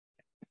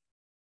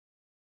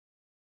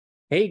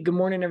Hey, good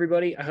morning,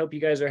 everybody. I hope you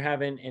guys are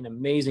having an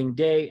amazing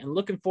day and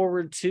looking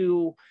forward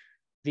to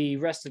the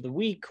rest of the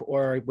week,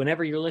 or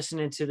whenever you're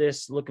listening to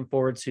this, looking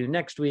forward to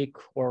next week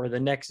or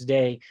the next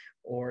day,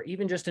 or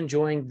even just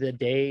enjoying the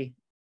day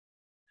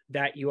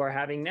that you are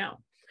having now.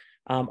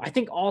 I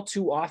think all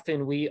too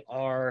often we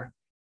are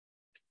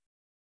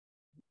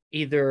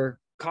either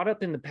caught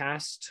up in the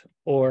past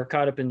or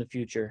caught up in the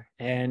future.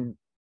 And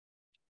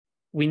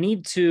we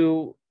need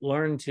to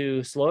learn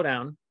to slow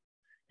down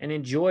and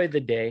enjoy the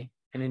day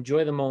and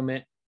enjoy the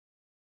moment,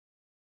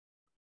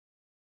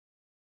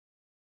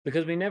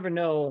 because we never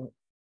know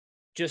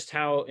just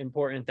how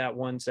important that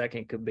 1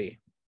 second could be.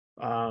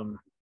 Um,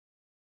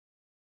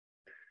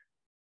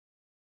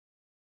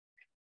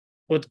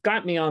 what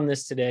got me on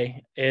this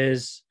today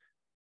is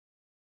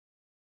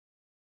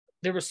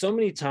there were so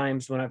many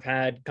times when I've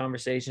had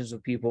conversations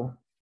with people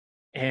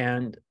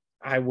and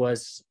I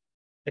was,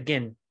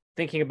 again,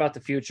 thinking about the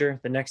future,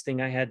 the next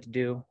thing I had to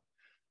do,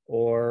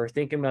 or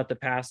thinking about the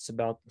past,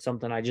 about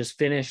something I just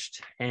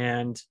finished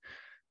and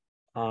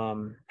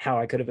how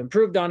I could have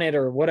improved on it,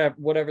 or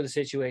whatever the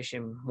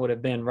situation would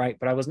have been, right?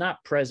 But I was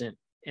not present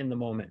in the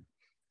moment.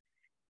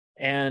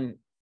 And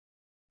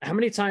how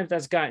many times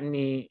that's gotten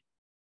me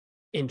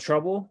in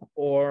trouble,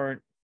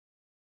 or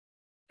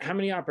how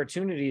many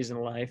opportunities in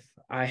life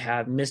I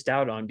have missed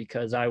out on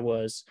because I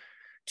was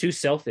too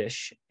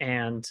selfish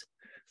and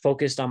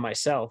focused on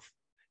myself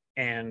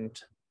and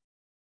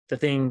the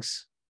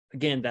things,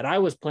 again, that I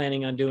was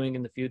planning on doing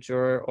in the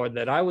future, or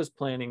that I was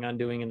planning on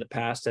doing in the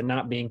past, and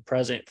not being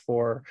present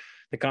for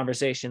the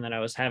conversation that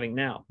I was having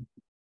now.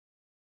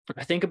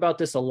 I think about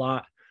this a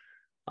lot,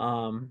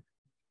 um,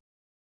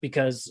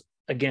 because,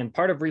 again,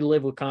 part of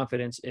Relive with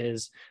Confidence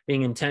is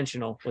being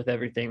intentional with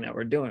everything that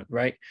we're doing,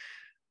 right?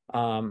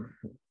 Um,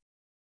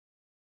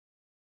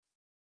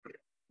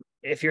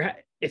 if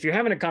you're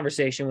having a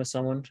conversation with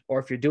someone, or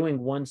if you're doing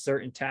one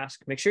certain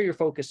task, make sure you're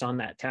focused on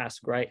that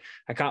task, right?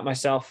 I caught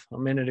myself a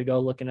minute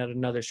ago looking at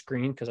another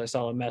screen because I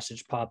saw a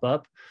message pop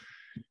up,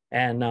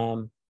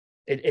 and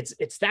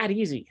it's that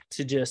easy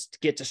to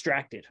just get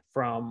distracted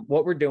from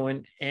what we're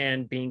doing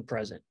and being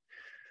present.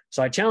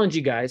 So I challenge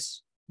you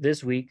guys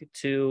this week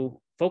to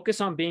focus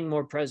on being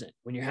more present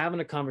when you're having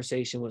a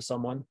conversation with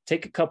someone.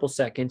 Take a couple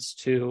seconds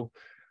to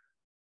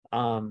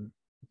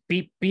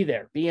be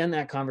there, be in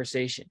that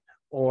conversation.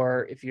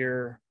 Or if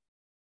you're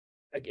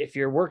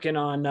working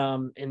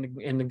on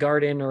in the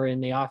garden or in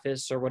the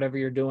office or whatever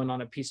you're doing,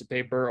 on a piece of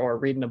paper, or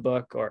reading a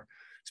book, or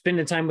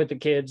spending time with the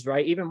kids,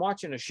 right? Even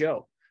watching a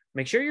show,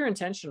 make sure you're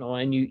intentional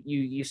and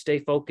you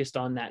stay focused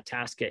on that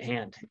task at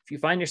hand. If you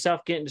find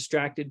yourself getting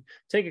distracted,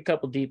 take a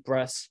couple deep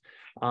breaths,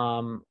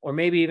 or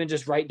maybe even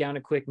just write down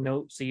a quick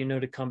note so you know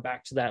to come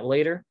back to that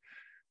later.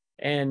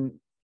 And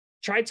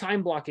try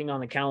time blocking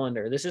on the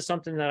calendar. This is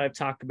something that I've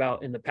talked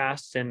about in the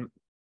past, and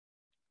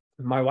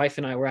my wife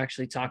and I were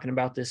actually talking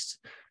about this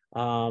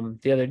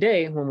the other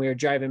day when we were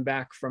driving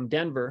back from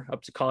Denver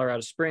up to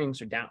Colorado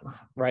Springs, or down,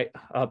 right?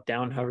 Up,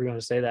 down, however you want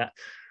to say that.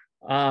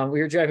 We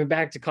were driving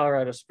back to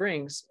Colorado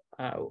Springs.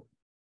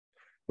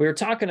 We were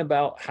talking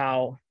about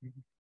how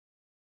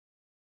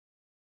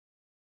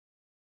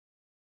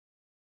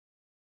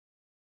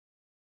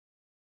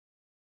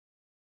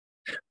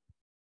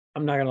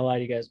I'm not going to lie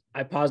to you guys.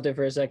 I paused it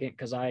for a second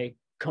because I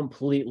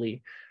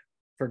completely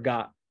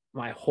forgot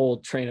my whole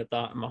train of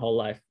thought in my whole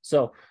life.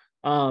 So,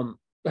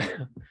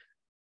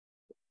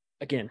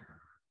 again,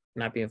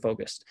 not being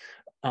focused.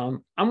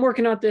 I'm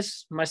working on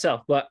this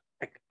myself, but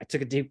I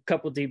took a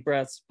couple deep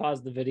breaths,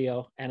 paused the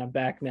video, and I'm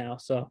back now.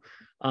 So,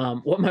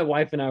 what my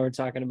wife and I were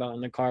talking about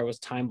in the car was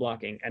time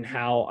blocking, and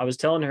how I was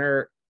telling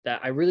her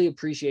that I really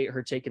appreciate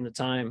her taking the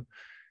time,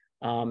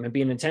 and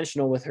being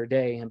intentional with her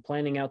day and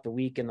planning out the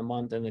week and the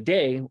month and the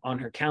day on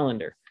her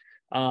calendar.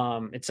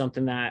 It's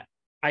something that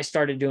I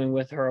started doing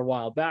with her a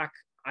while back.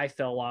 I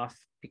fell off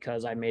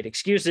because I made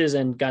excuses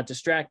and got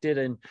distracted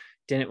and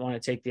didn't want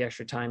to take the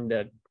extra time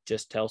to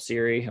just tell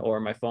Siri or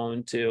my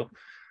phone to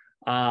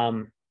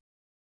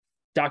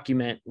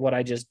document what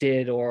I just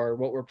did, or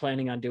what we're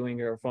planning on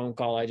doing, or a phone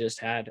call I just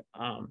had.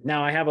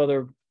 Now I have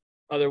other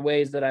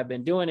ways that I've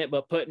been doing it,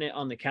 but putting it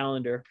on the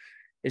calendar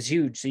is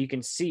huge. So you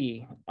can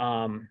see,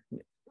 for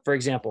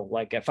example,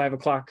 like at 5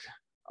 o'clock,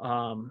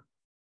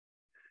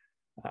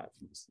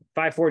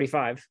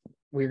 5:45,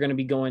 we're going to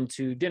be going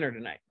to dinner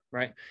tonight,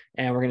 right?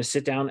 And we're going to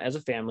sit down as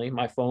a family.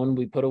 My phone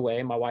we put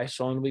away, my wife's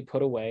phone we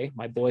put away,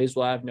 my boys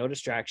will have no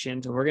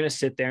distractions, and we're going to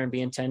sit there and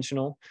be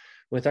intentional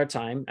with our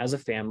time as a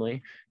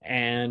family,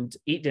 and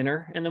eat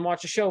dinner, and then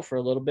watch a show for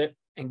a little bit,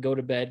 and go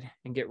to bed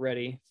and get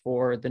ready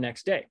for the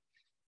next day.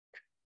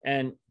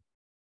 And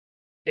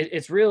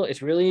it's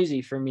really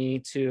easy for me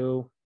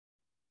to,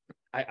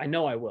 I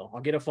know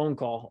I'll get a phone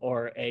call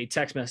or a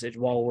text message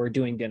while we're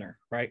doing dinner,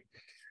 right?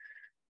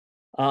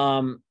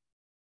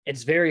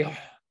 It's very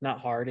not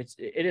hard.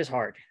 It is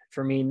hard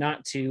for me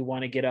not to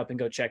want to get up and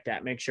go check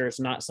that, make sure it's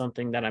not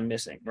something that I'm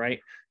missing, right?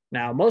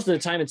 Now, most of the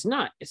time it's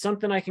not. It's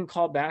something I can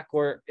call back,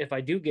 or if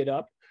I do get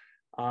up,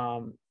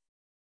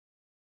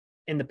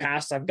 in the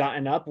past, I've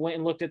gotten up, went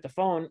and looked at the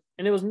phone,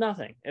 and it was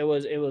nothing. It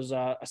was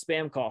a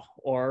spam call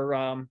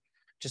or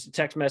just a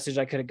text message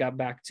I could have got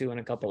back to in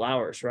a couple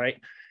hours, right?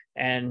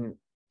 And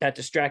that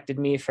distracted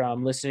me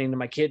from listening to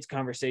my kids'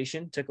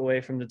 conversation, took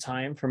away from the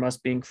time from us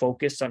being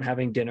focused on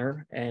having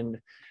dinner and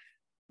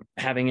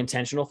having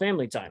intentional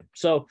family time.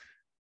 So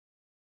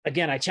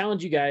again, I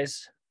challenge you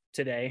guys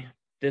today,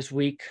 this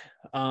week,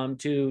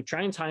 to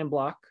try and time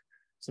block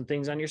some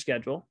things on your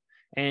schedule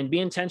and be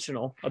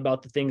intentional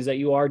about the things that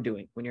you are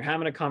doing. When you're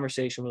having a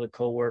conversation with a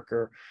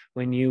coworker,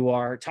 when you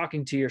are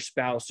talking to your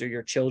spouse or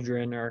your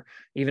children or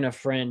even a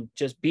friend,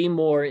 just be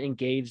more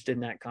engaged in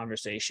that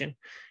conversation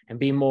and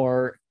be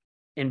more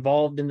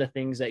involved in the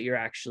things that you're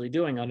actually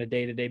doing on a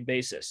day-to-day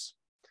basis.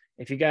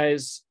 If you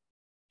guys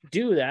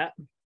do that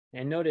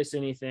and notice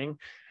anything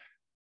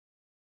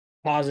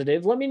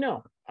positive, let me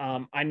know.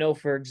 I know,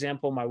 for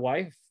example, my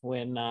wife,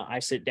 when I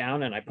sit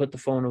down and I put the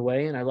phone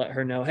away and I let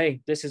her know,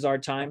 hey, this is our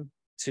time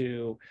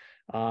to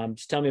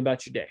just tell me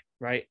about your day,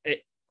 right?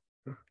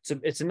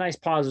 It's a nice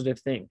positive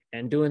thing.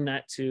 And doing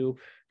that to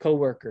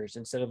coworkers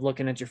instead of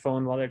looking at your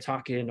phone while they're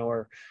talking,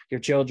 or your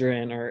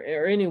children or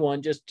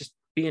anyone, just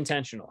be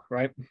intentional,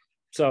 right?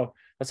 So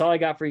that's all I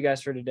got for you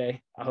guys for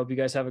today. I hope you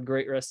guys have a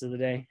great rest of the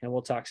day, and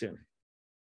we'll talk soon.